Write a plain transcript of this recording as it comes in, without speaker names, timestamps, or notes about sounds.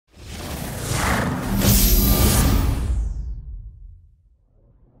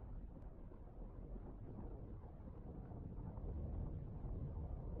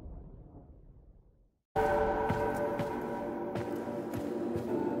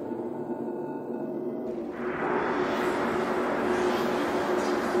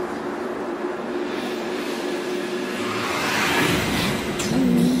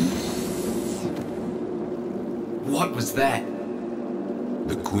What's that?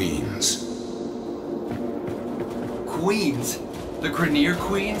 The Queens. Queens? The Grineer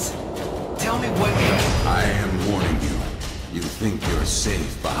Queens? Tell me what... I am warning you. You think you're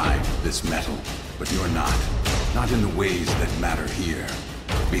safe behind this metal, but you're not. Not in the ways that matter here.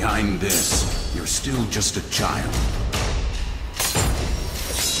 Behind this, you're still just a child.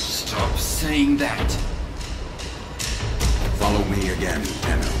 Stop saying that. Follow me again,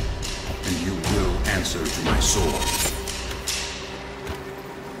 Enno, and you will answer to my sword.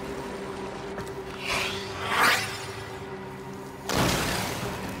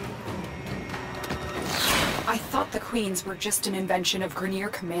 I thought the Queens were just an invention of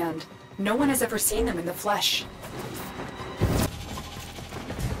Grineer Command. No one has ever seen them in the flesh.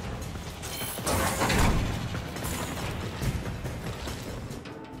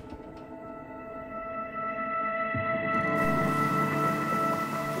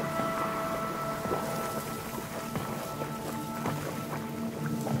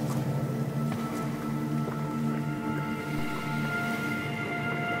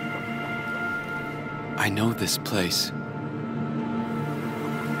 I know this place.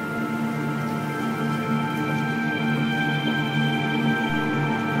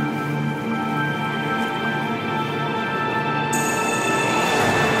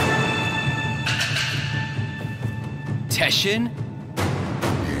 Teshin?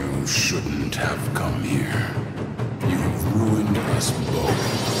 You shouldn't have come here. You've ruined us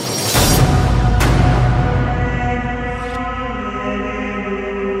both.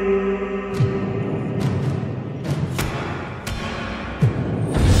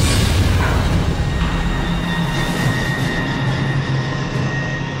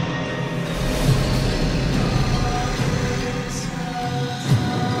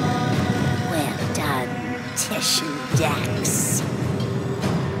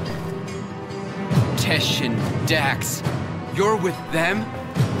 Teshin, Dax, you're with them?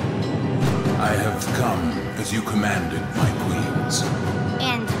 I have come as you commanded, my queens.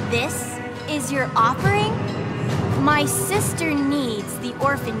 And this is your offering? My sister needs the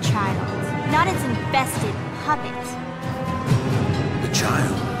orphan child, not its infested puppet. The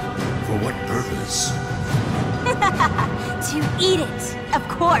child? For what purpose? To eat it, of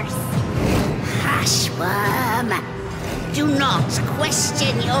course. Hush, worm. Do not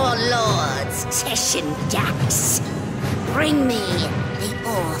question your lords, Teshin Dax. Bring me the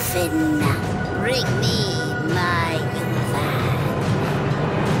orphan. Bring me my Yuvan.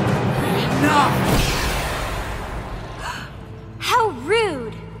 Enough! How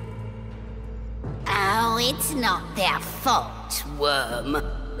rude! Oh, it's not their fault, worm.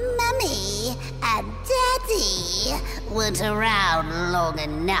 Mummy and Daddy weren't around long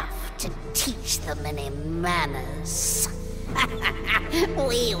enough to teach them any manners.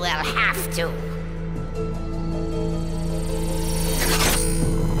 We will have to.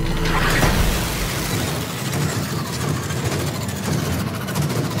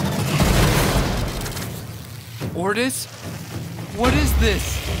 Ordis? What is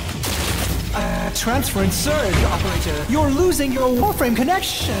this? Transfer and surge, operator. You're losing your Warframe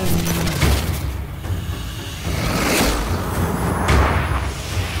connection.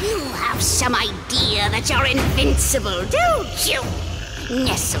 You have some idea that you're invincible, don't you?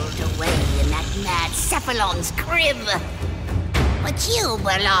 Nestled away in that mad Cephalon's crib. But you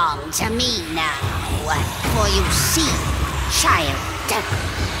belong to me now. For you see, child,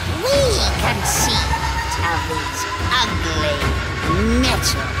 we conceived of these ugly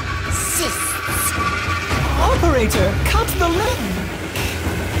metal cysts. Operator, cut the link!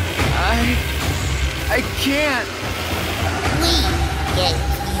 I can't. We gave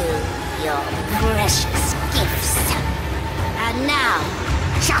you your precious gifts. And now,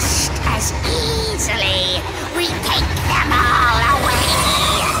 just as easily, we take them all away.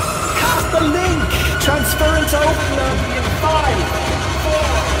 Cut the link! Transference opener in 5, 4,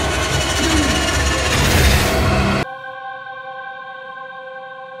 3...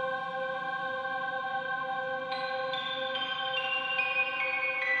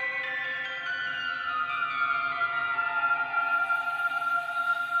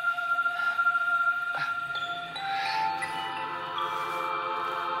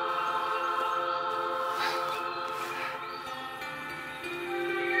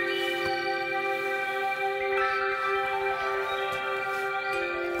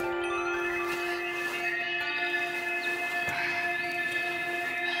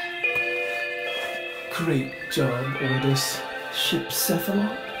 Great job, Ordis. Ship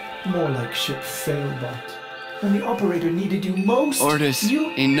Cephalon? More like ship Failbot. When the operator needed you most, Ordis,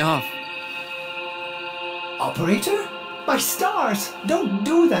 enough. Operator? My stars! Don't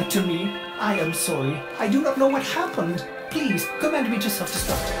do that to me. I am sorry. I do not know what happened. Please, command me to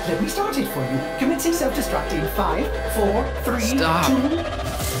self-destruct. Let me start it for you. Commencing self-destruct in 5, 4, 3, Stop. 2...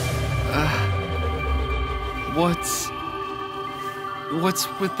 What's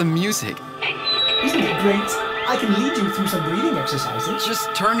with the music? Isn't it great? I can lead you through some breathing exercises.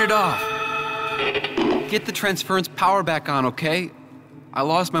 Just turn it off. Get the transference power back on, okay? I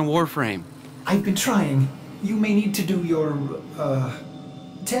lost my Warframe. I've been trying. You may need to do your,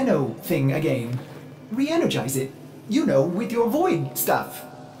 Tenno thing again. Re-energize it. You know, with your void stuff.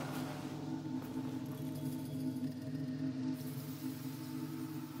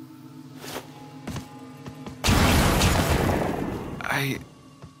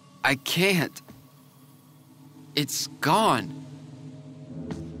 I can't. It's gone.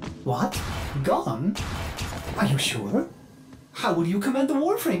 What? Gone? Are you sure? How will you command the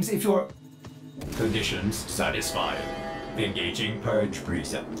Warframes if you're... Conditions satisfied. Engaging Purge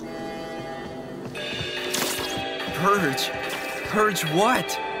Precept. Purge? Purge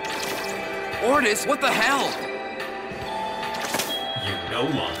what? Ordis, what the hell? You no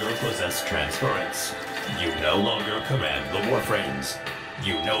longer possess transference. You no longer command the Warframes.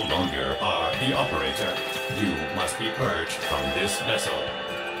 You no longer are the operator. You must be purged from this vessel.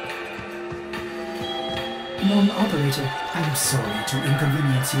 Non-operator, I'm sorry to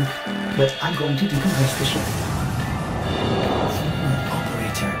inconvenience you, but I'm going to decompress the ship.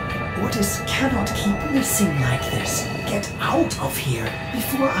 Non-operator, Ortis cannot keep missing like this. Get out of here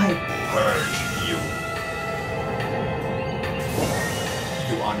before I... Purge you.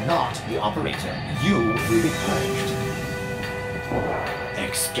 You are not the operator. You will be purged.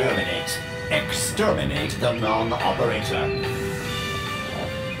 Exterminate. Exterminate the non-operator.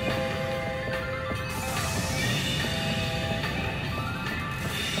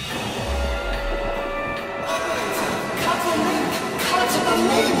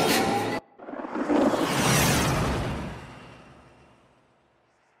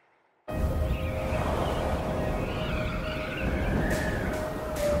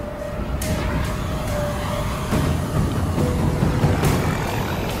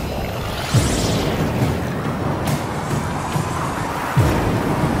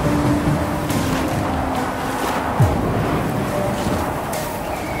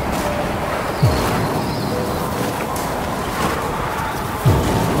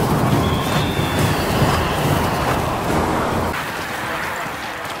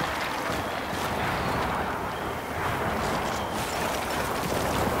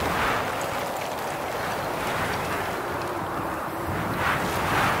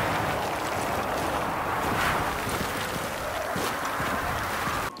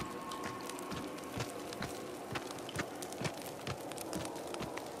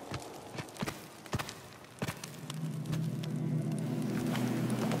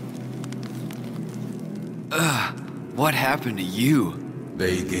 What happened to you?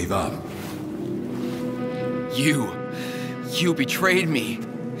 They gave up. You betrayed me.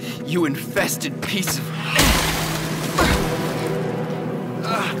 You infested piece of...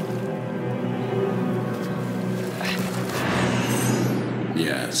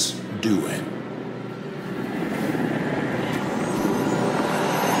 Yes, do it.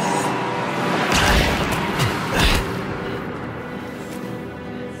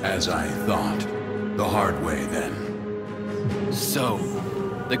 As I thought. The hard way, then. So,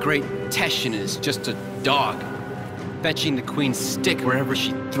 the great Teshin is just a dog, fetching the Queen's stick wherever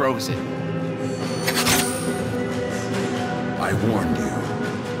she throws it. I warned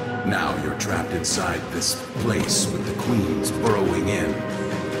you. Now you're trapped inside this place with the Queens burrowing in.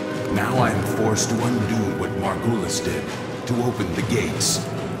 Now I'm forced to undo what Margulis did, to open the gates,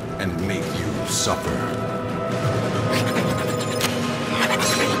 and make you suffer.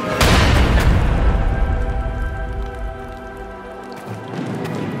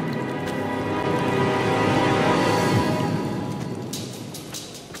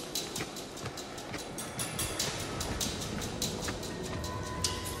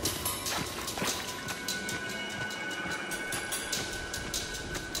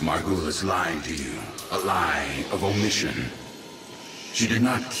 Margulis lied to you, a lie of omission. She did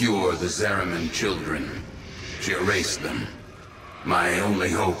not cure the Zariman children. She erased them. My only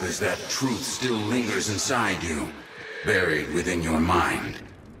hope is that truth still lingers inside you, buried within your mind.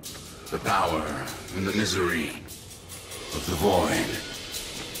 The power and the misery of the void.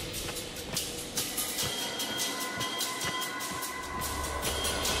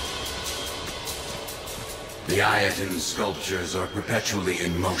 The Ayatin sculptures are perpetually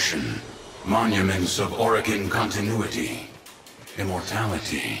in motion, monuments of Orokin continuity,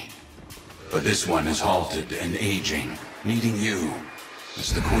 immortality. But this one is halted and aging, needing you,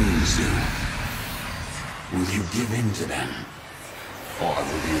 as the queens do. Will you give in to them? Or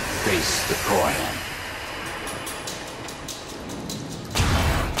will you face the coil?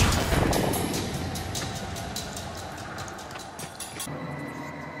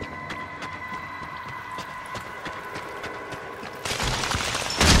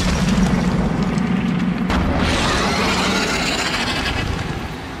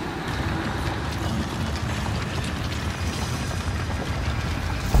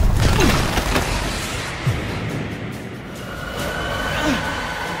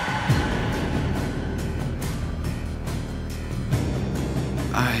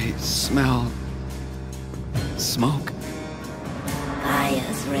 I smell smoke.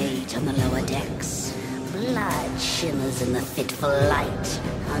 Fires rage on the lower decks. Blood shimmers in the fitful light.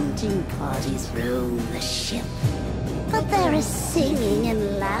 Hunting parties roam the ship. But there is singing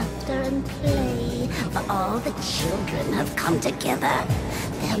and laughter and play, for all the children have come together.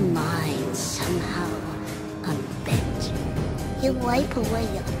 Their minds somehow unbent. You wipe away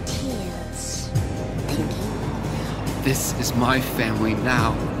your tears, thinking, This is my family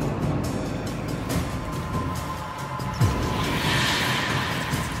now.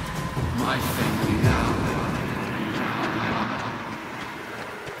 My family now.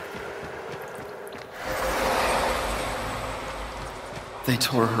 They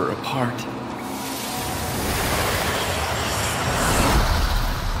tore her apart.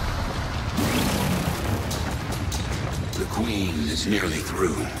 The queen is nearly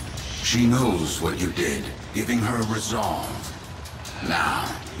through. She knows what you did, giving her resolve. Now,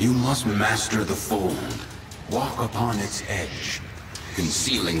 you must master the fold. Walk upon its edge,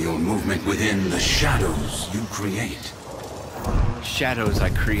 concealing your movement within the shadows you create. Shadows I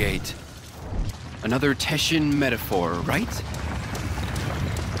create. Another Teshin metaphor, right?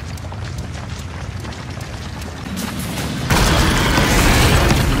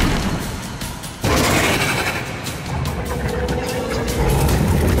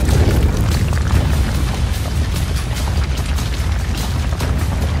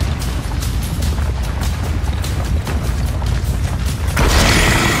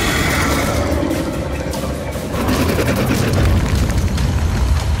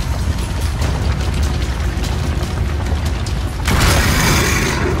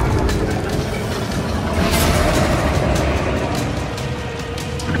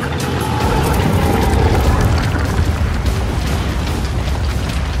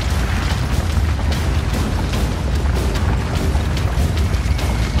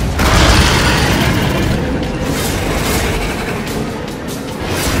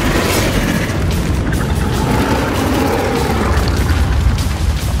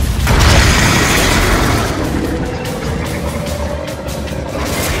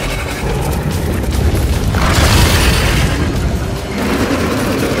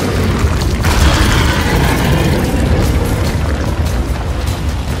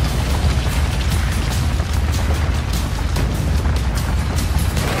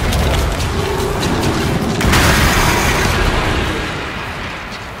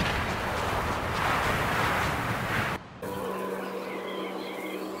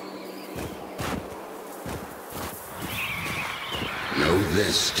 Know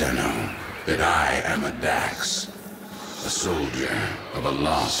this, Tenno, that I am a Dax, a soldier of a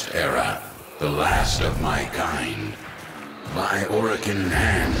lost era, the last of my kind. By Orican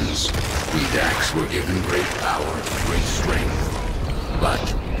hands, we Dax were given great power, great strength,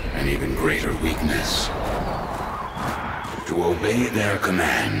 but an even greater weakness. To obey their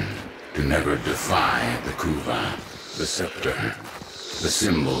command, to never defy the Kuva, the scepter, the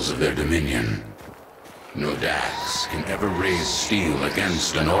symbols of their dominion. No Dax can ever raise steel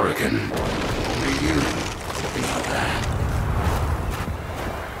against an Orican. Only you know that.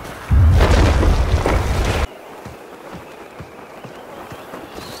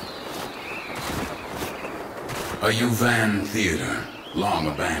 A Yuvan theater, long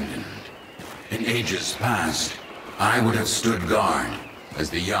abandoned. In ages past, I would have stood guard as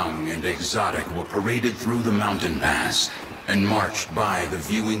the young and exotic were paraded through the mountain pass and marched by the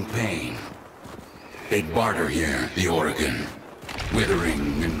viewing pane. They'd barter here, the Orican,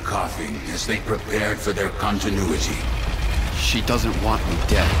 withering and coughing as they prepared for their continuity. She doesn't want me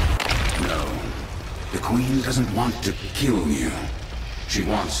dead. No, the Queen doesn't want to kill you. She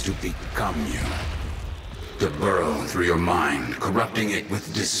wants to become you. To burrow through your mind, corrupting it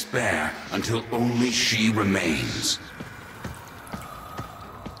with despair until only she remains.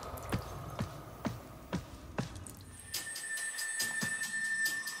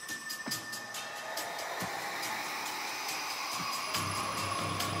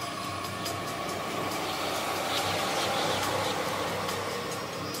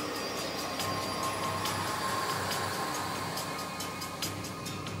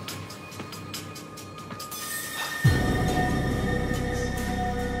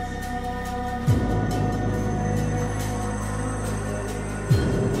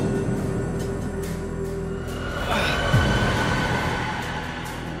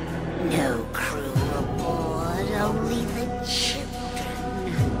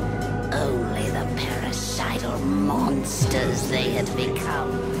 monsters they had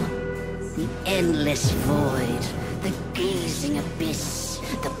become. The endless void, the gazing abyss,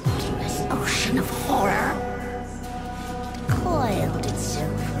 the bottomless ocean of horror coiled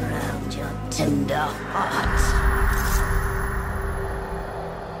itself around your tender heart.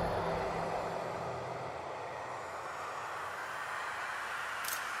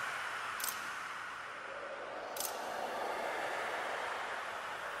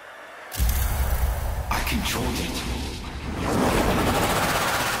 Controlled it.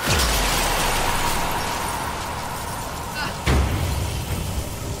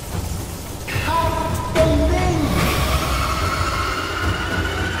 Count the link!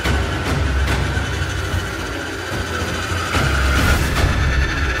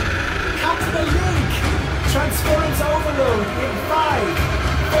 Count the link! Transference overload in 5,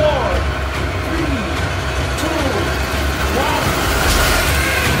 4, 3, 2, 1.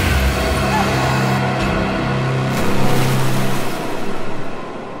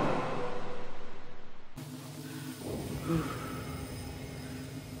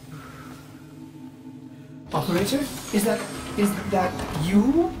 Operator, is that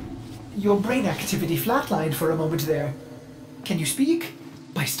you? Your brain activity flatlined for a moment there. Can you speak?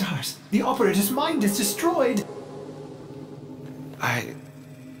 By stars, the operator's mind is destroyed.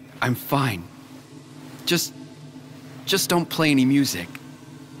 I'm fine. Just don't play any music.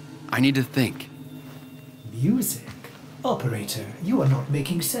 I need to think. Music? Operator, you are not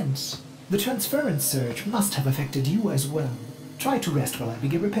making sense. The transference surge must have affected you as well. Try to rest while I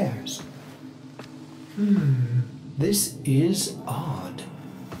begin repairs. This is odd.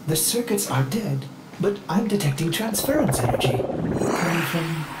 The circuits are dead, but I'm detecting transference energy.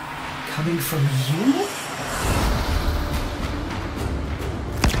 Coming from you?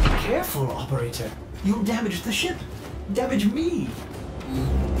 Careful, operator. You'll damage the ship. Damage me.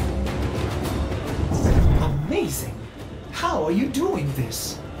 Amazing. How are you doing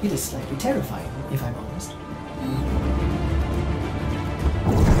this? It is slightly terrifying, if I'm honest.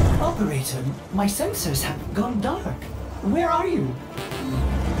 Operator, my sensors have gone dark. Where are you?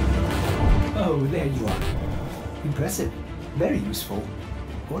 Oh, there you are. Impressive. Very useful.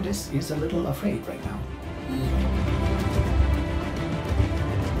 Ordis is a little afraid right now.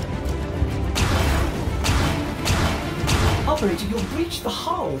 Operator, you'll breach the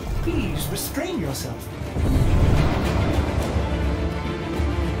hull. Please restrain yourself.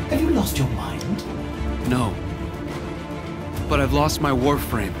 Have you lost your mind? No. But I've lost my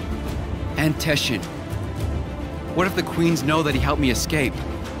Warframe. And Teshin. What if the Queens know that he helped me escape?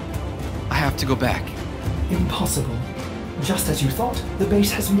 I have to go back. Impossible. Just as you thought, the base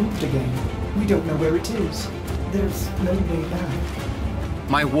has moved again. We don't know where it is. There's no way back.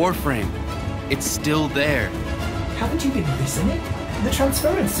 My Warframe. It's still there. Haven't you been listening? The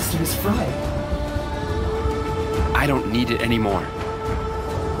transference system is fried. I don't need it anymore.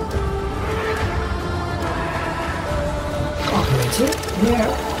 Operator, where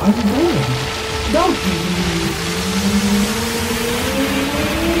are you going? Don't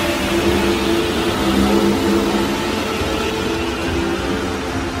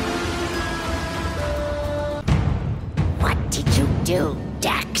What did you do,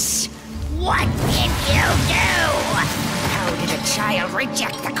 Dax? What did you do? How did a child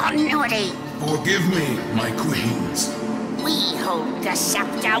reject the continuity? Forgive me, my queens. We hold the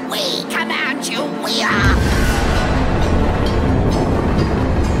scepter. We command you. We are...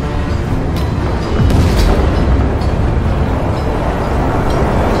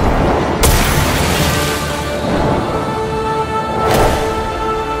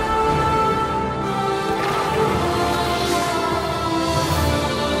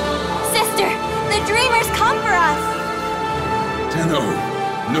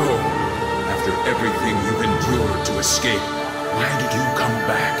 No. After everything you've endured to escape, why did you come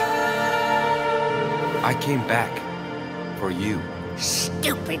back? I came back for you.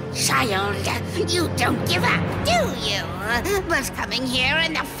 Stupid child. You don't give up, do you? But coming here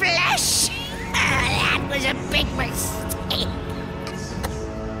in the flesh? That was a big mistake.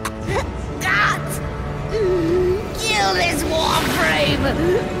 Gods! Kill this Warframe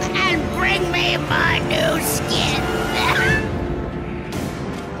and bring me my new skin.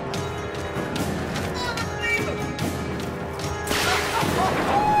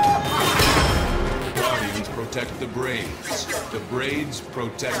 Protect the braids. The braids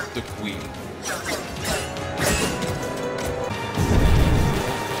protect the queen.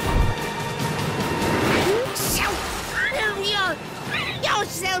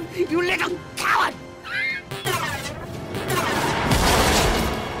 Yourself, you little coward!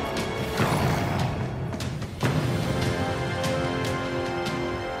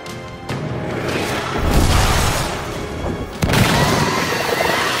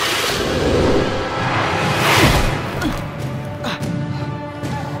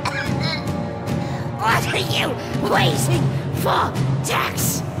 you waiting for,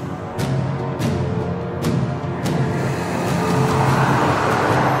 Dax?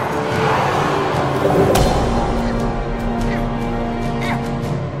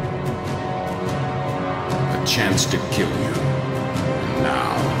 A chance to kill you. And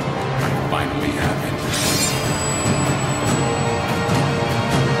now, I finally have it.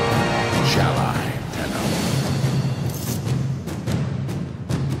 Shall I, Tenno?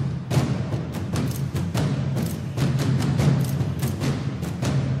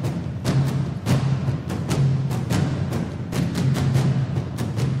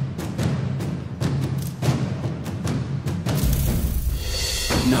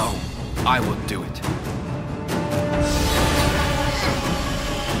 No, I will do it.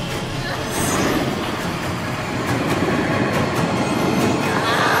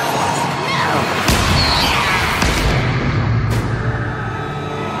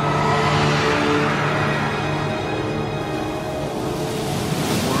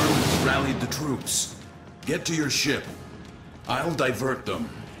 The troops. Get to your ship. I'll divert them.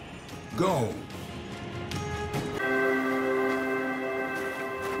 Go.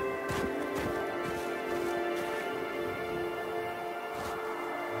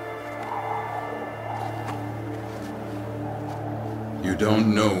 You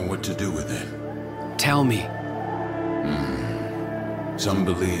don't know what to do with it. Tell me. Some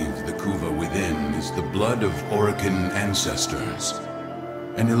believe the Kuva within is the blood of Orokin ancestors.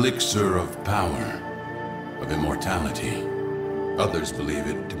 An elixir of power, of immortality. Others believe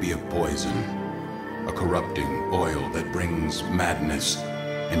it to be a poison, a corrupting oil that brings madness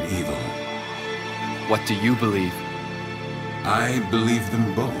and evil. What do you believe? I believe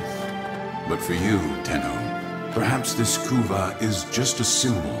them both. But for you, Tenno, perhaps this Kuva is just a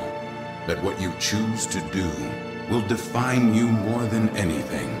symbol that what you choose to do will define you more than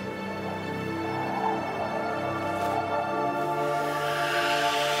anything.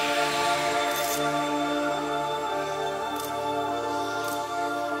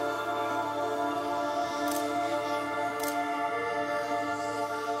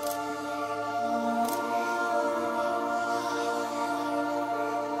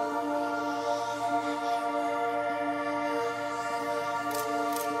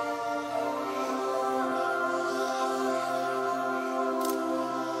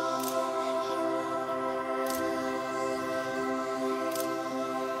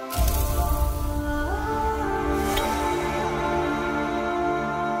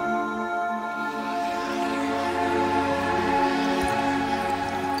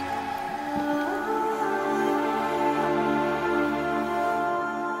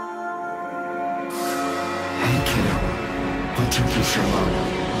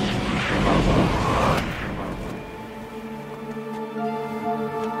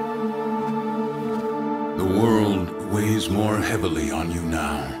 The world weighs more heavily on you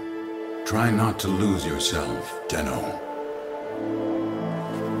now. Try not to lose yourself, Tenno.